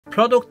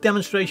Product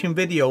demonstration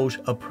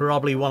videos are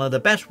probably one of the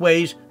best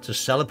ways to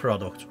sell a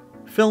product.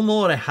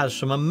 Filmora has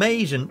some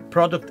amazing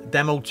product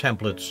demo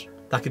templates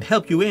that can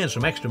help you earn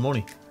some extra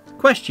money.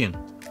 Question: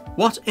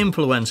 what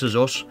influences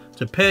us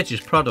to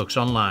purchase products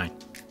online?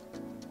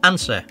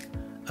 Answer: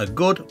 a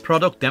good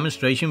product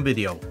demonstration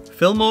video.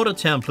 Filmora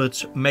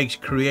templates makes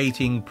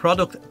creating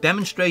product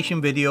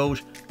demonstration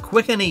videos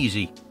quick and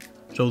easy,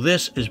 so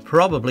this is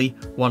probably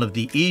one of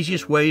the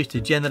easiest ways to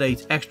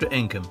generate extra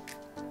income.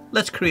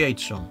 Let's create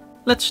some.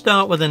 Let's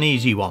start with an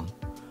easy one.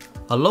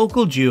 A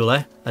local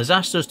jeweler has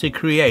asked us to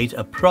create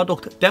a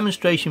product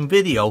demonstration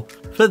video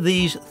for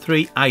these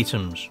 3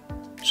 items.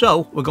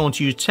 So we're going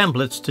to use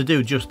templates to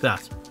do just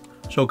that.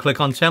 So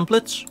click on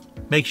templates,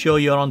 make sure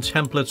you're on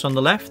templates on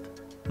the left,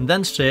 and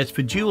then search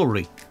for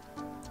jewellery.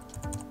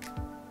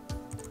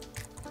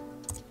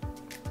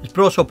 It's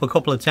brought up a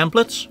couple of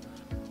templates.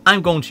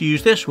 I'm going to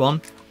use this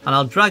one, and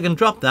I'll drag and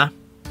drop that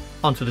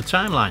onto the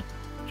timeline.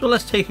 So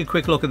let's take a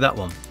quick look at that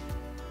one.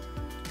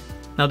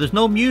 Now there's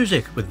no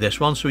music with this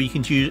one, so you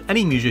can choose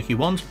any music you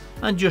want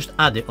and just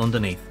add it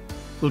underneath.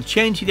 We'll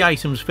change the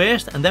items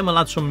first and then we'll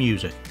add some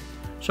music.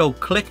 So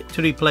click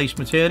to replace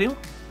material,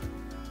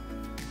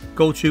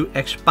 go to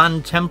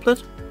expand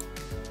template.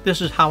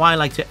 This is how I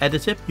like to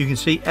edit it. You can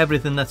see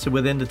everything that's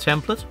within the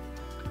template,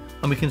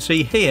 and we can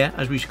see here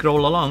as we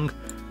scroll along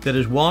there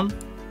is 1,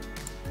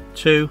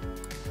 2,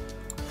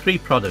 3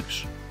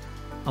 products,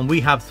 and we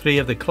have 3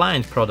 of the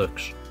client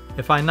products.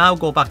 If I now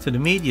go back to the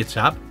media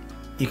tab,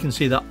 you can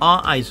see that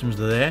our items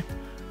are there,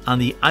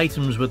 and the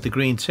items with the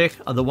green tick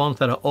are the ones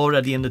that are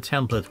already in the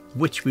template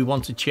which we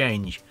want to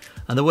change.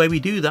 And the way we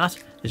do that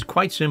is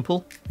quite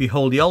simple. We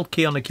hold the Alt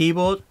key on the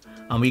keyboard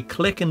and we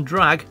click and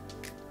drag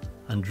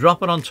and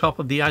drop it on top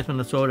of the item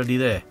that's already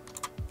there.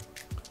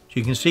 So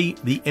you can see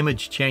the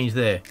image change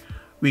there.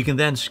 We can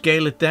then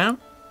scale it down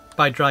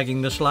by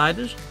dragging the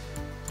sliders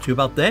to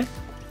about there.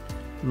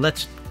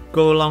 Let's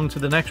go along to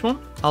the next one.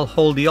 I'll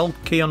hold the Alt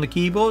key on the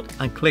keyboard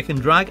and click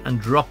and drag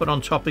and drop it on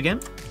top again.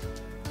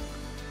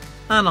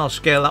 And I'll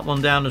scale that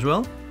one down as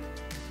well.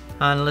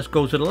 And let's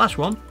go to the last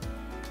one.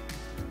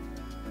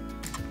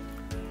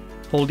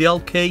 Hold the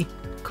Alt key,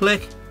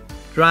 click,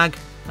 drag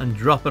and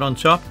drop it on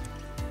top.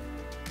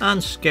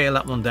 And scale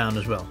that one down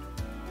as well.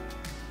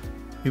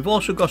 We've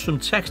also got some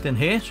text in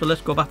here, so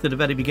let's go back to the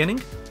very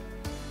beginning.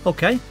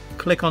 Okay,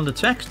 click on the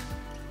text.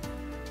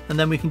 And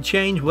then we can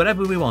change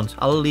whatever we want.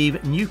 I'll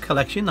leave new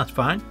collection, that's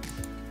fine.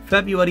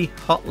 February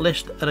hot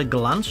list at a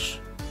glance.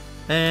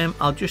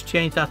 I'll just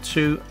change that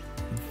to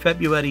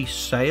February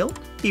sale,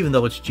 even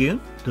though it's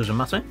June, doesn't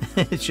matter.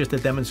 It's just a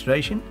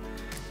demonstration.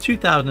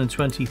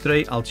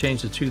 2023, I'll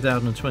change to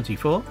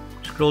 2024.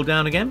 Scroll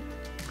down again.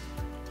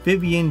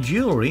 Vivian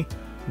Jewelry,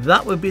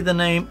 that would be the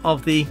name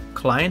of the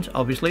client,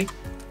 obviously.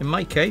 In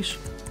my case,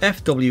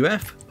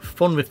 FWF,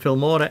 Fun with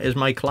Filmora, is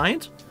my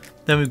client.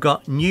 Then we've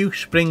got new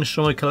spring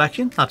summer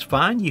collection. That's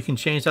fine. You can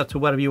change that to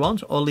whatever you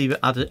want or leave it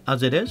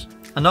as it is.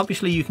 And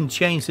obviously you can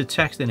change the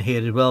text in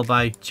here as well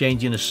by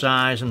changing the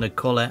size and the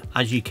color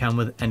as you can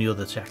with any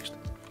other text.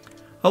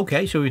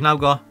 Okay, so we've now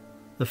got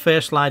the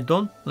first slide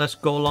done. Let's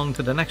go along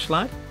to the next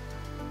slide.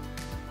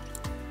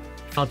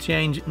 I'll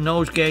change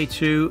nosegay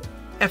to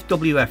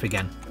FWF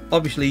again.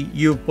 Obviously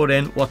you put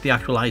in what the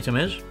actual item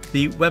is.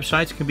 The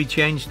websites can be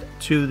changed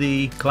to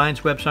the client's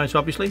websites,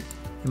 obviously.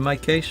 In my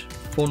case,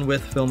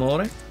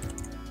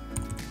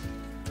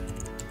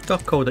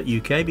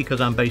 funwithfilmora.co.uk,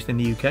 because I'm based in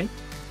the UK.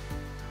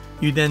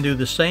 You then do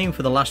the same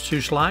for the last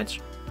 2 slides,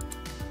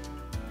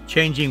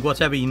 changing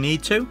whatever you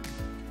need to.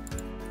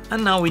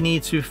 And now we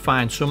need to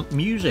find some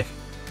music.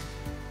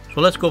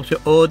 So let's go up to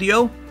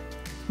audio,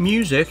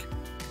 music,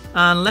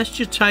 and let's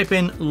just type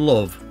in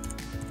love.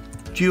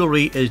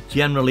 Jewelry is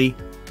generally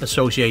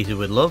associated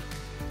with love.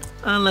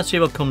 And let's see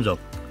what comes up.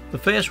 The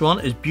first one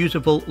is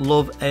Beautiful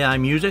Love AI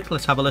Music.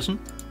 Let's have a listen.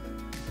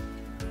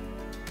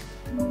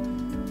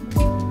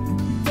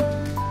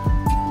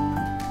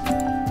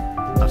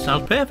 That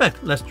sounds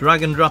perfect. Let's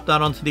drag and drop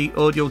that onto the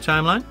audio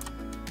timeline.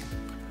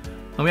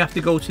 And we have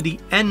to go to the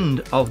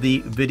end of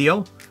the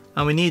video,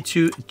 and we need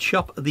to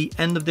chop the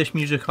end of this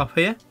music off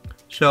here.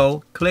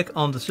 So click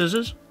on the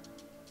scissors,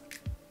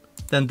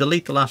 then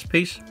delete the last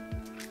piece.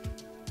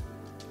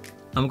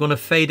 I'm going to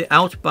fade it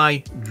out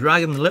by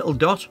dragging the little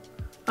dot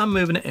and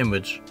moving it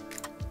inwards.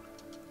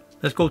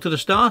 Let's go to the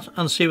start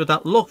and see what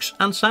that looks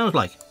and sounds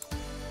like.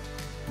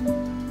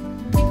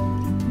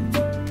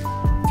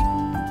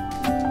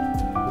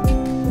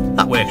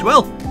 That works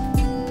well.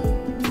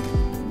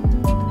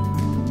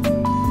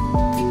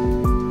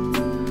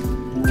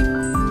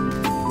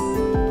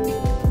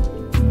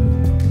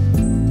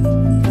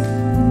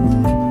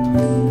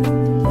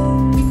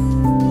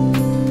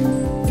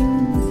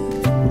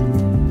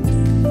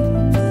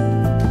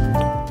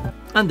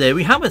 And there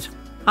we have it.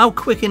 How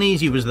quick and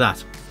easy was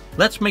that?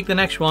 Let's make the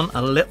next one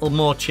a little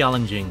more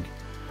challenging.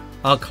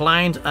 Our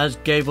client has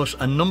gave us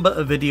a number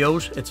of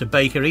videos. It's a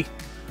bakery.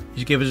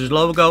 He's given us his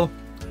logo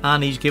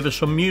and he's given us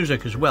some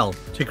music as well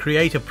to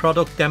create a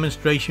product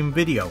demonstration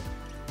video.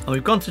 And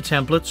we've gone to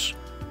templates,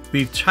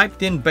 we've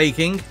typed in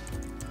baking,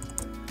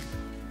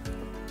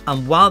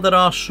 and while there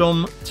are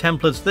some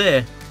templates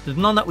there, there's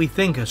none that we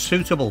think are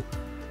suitable.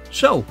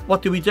 So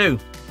what do?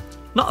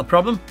 Not a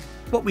problem.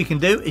 What we can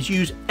do is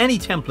use any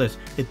template.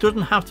 It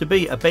doesn't have to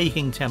be a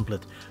baking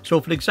template.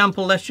 So for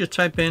example, let's just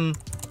type in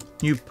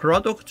new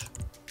product,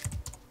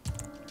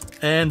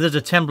 and there's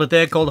a template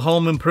there called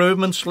home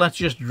improvements. Let's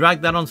just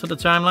drag that onto the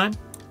timeline,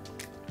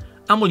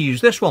 and we'll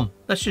use this one.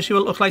 Let's just see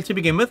what it looks like to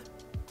begin with.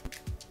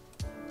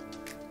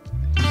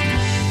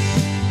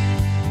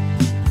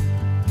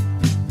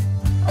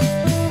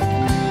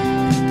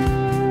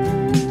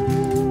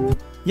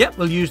 Yep,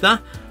 we'll use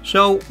that.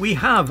 So we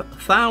have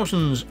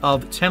thousands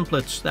of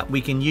templates that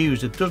we can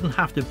use. It doesn't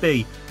have to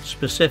be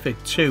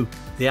specific to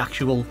the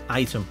actual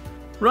item.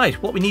 Right,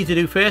 what we need to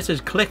do first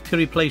is click to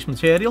replace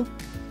material.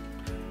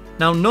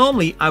 Now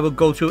normally I would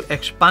go to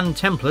expand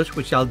template,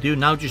 which I'll do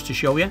now just to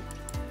show you.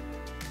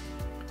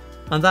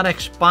 And that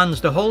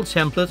expands the whole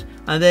template,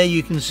 and there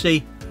you can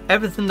see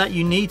everything that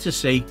you need to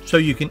see so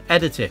you can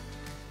edit it.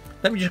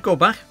 Let me just go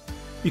back,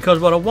 because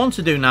what I want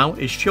to do now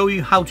is show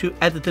you how to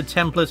edit the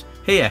template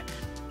here.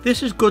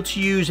 This is good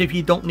to use if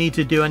you don't need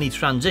to do any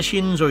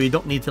transitions or you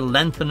don't need to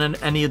lengthen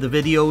any of the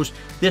videos.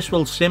 This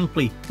will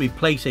simply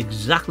replace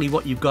exactly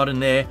what you've got in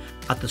there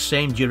at the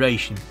same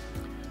duration.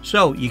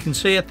 So you can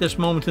see at this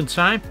moment in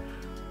time,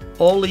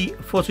 all the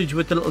footage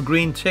with the little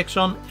green ticks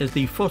on is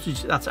the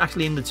footage that's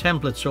actually in the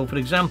template. So for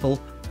example,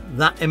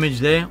 that image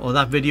there or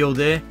that video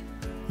there,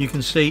 you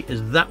can see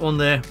is that one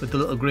there with the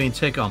little green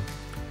tick on.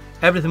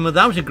 Everything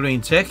without a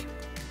green tick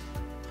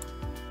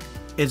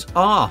is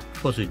our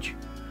footage.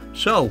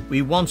 So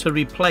we want to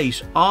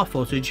replace our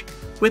footage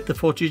with the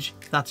footage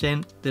that's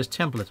in this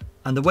template.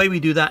 And the way we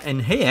do that in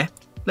here,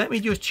 let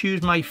me just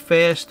choose my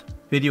first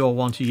video I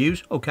want to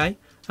use. Okay,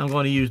 I'm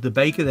going to use the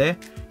baker there.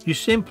 You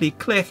simply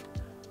click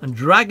and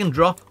drag and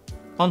drop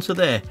onto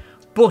there.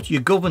 But you're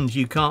governed,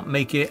 you can't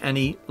make it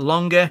any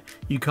longer.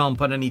 You can't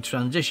put any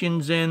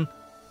transitions in.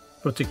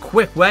 But it's a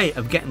quick way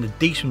of getting a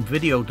decent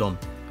video done.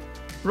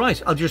 Right,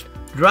 I'll just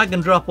drag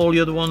and drop all the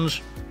other ones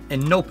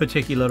in no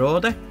particular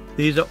order.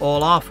 These are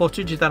all our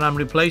footage that I'm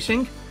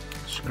replacing.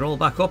 Scroll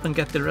back up and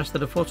get the rest of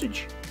the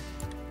footage.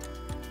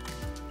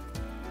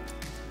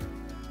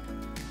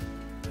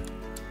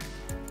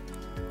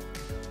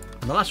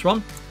 And the last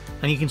one.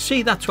 And you can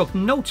see that took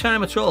no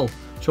time at all.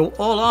 So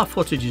all our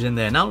footage is in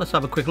there now. Let's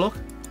have a quick look.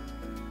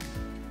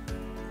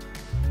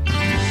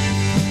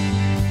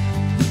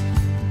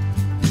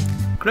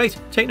 Great.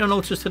 Take no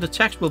notice to the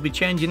text. We'll be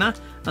changing that.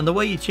 And the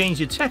way you change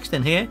your text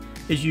in here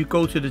is you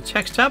go to the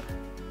text tab,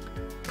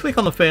 click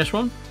on the first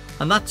one,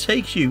 and that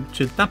takes you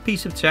to that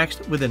piece of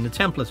text within the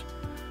template.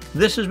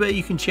 This is where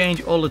you can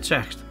change all the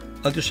text.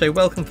 I'll just say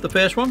welcome for the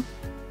first one.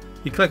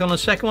 You click on the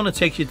second one, it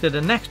takes you to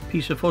the next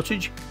piece of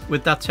footage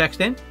with that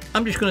text in.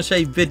 I'm just going to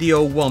say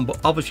video 1, but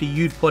obviously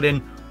you'd put in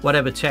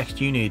whatever text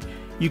you need.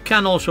 You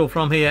can also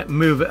from here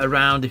move it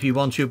around if you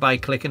want to by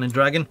clicking and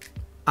dragging.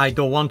 I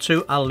don't want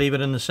to, I'll leave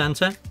it in the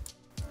center.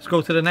 Let's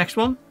go to the next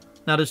one.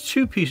 Now there's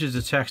 2 pieces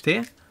of text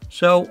here,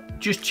 so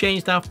just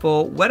change that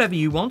for whatever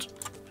you want.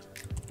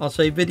 I'll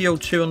say video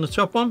 2 on the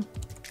top one,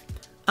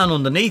 and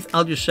underneath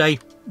I'll just say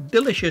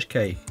delicious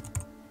cake.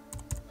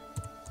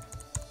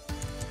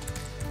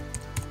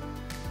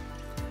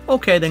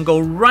 Okay, then go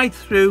right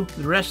through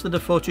the rest of the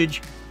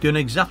footage doing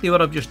exactly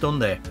what I've just done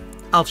there.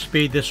 I'll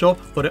speed this up,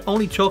 but it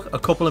only took a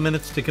couple of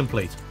minutes to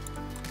complete.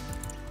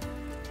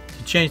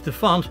 To change the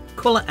font,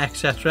 color,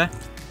 etc.,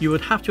 you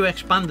would have to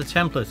expand the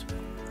template.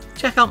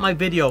 Check out my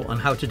video on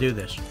how to do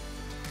this.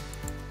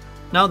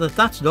 Now that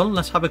that's done,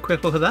 let's have a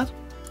quick look at that.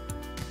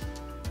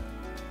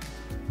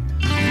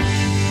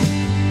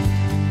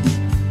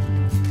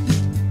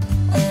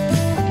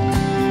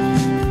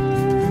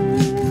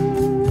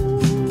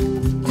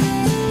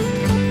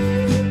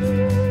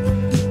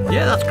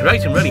 Yeah, that's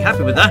great. I'm really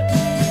happy with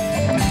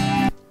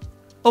that.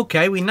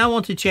 Okay, we now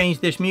want to change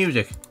this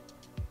music.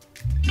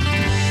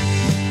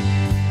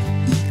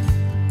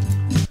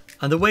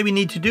 And the way we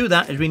need to do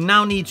that is we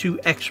now need to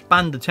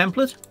expand the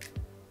template.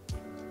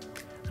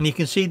 And you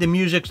can see the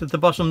music's at the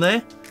bottom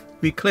there.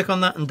 We click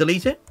on that and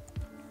delete it.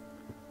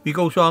 We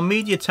go to our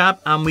media tab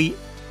and we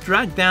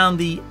drag down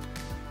the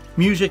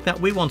music that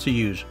we want to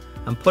use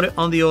and put it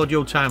on the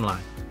audio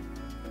timeline.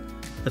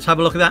 Let's have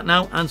a look at that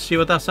now and see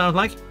what that sounds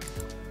like.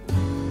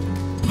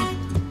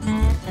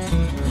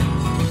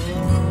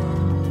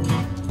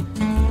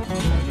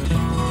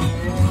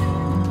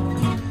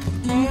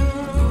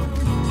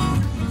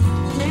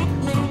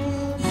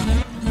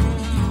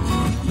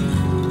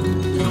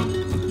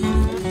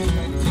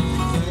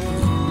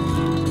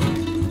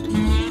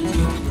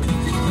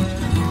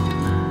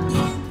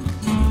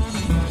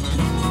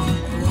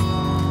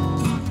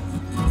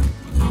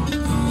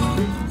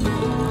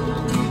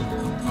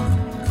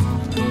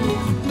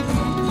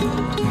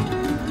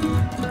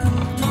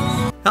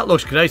 That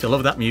looks great, I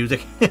love that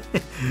music.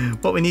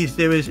 What we need to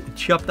do is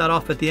chop that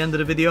off at the end of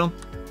the video.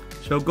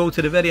 So go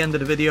to the very end of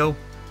the video,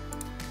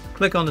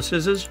 click on the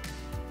scissors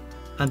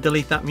and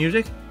delete that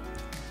music.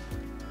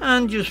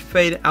 And just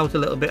fade it out a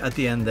little bit at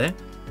the end there.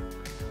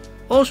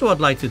 Also what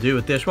I'd like to do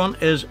with this one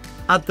is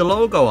add the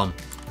logo on.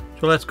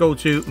 So let's go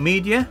to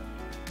Media,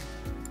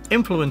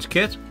 Influence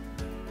Kit,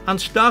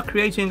 and start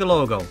creating a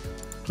logo.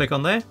 Click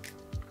on there.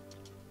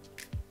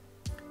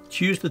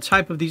 Choose the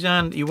type of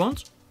design that you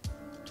want.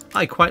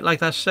 I quite like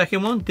that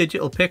second one,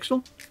 Digital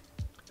Pixel,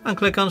 and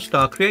click on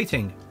Start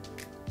Creating.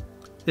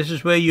 This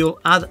is where you'll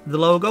add the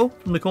logo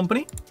from the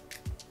company.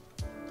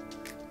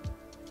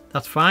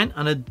 That's fine,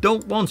 and I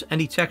don't want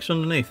any text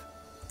underneath,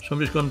 so I'm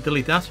just going to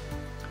delete that.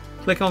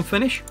 Click on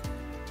Finish.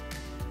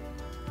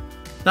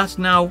 That's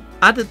now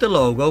added the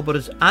logo, but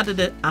it's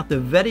added it at the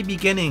very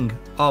beginning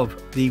of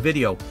the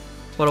video.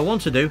 What I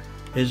want to do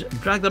is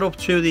drag that up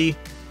to the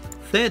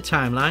third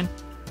timeline,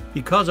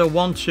 because I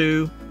want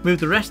to move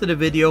the rest of the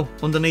video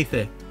underneath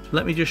it. So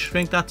let me just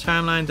shrink that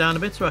timeline down a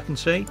bit so I can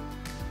see.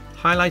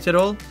 Highlight it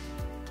all,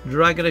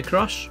 drag it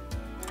across,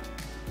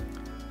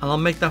 and I'll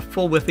make that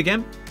full width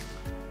again.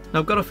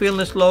 Now I've got a feeling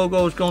this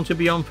logo is going to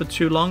be on for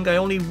too long. I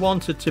only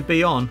want it to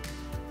be on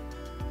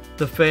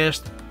the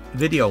first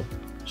video.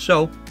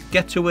 So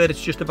get to where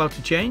it's just about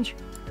to change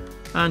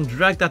and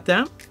drag that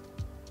down.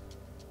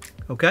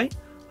 Okay,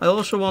 I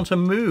also want to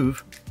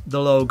move the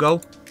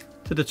logo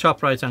to the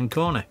top right hand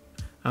corner,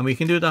 and we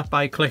can do that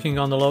by clicking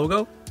on the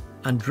logo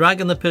and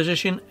dragging the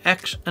position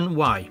X and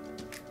Y.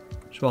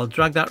 So I'll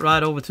drag that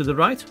right over to the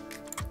right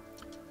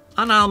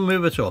and I'll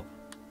move it up.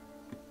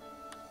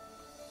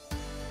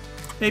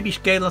 Maybe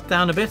scale that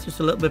down a bit, it's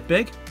a little bit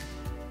big.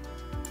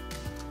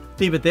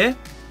 Leave it there.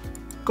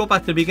 Go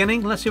back to the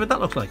beginning, let's see what that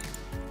looks like.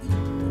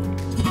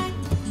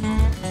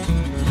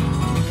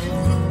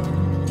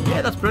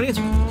 Yeah, that's brilliant.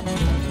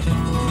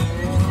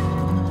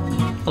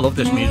 I love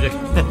this music.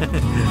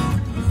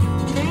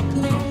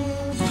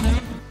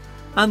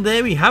 And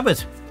there we have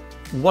it.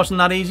 Wasn't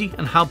that easy,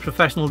 and how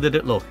professional did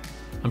it look?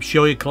 I'm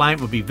sure your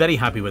client would be very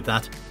happy with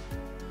that.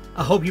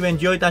 I hope you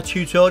enjoyed that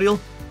tutorial.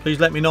 Please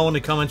let me know in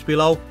the comments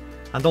below.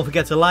 And don't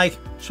forget to like,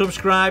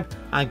 subscribe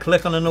and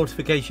click on the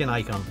notification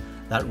icon.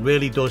 That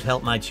really does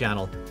help my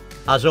channel.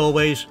 As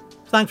always,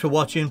 thanks for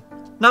watching.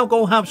 Now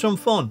go have some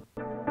fun.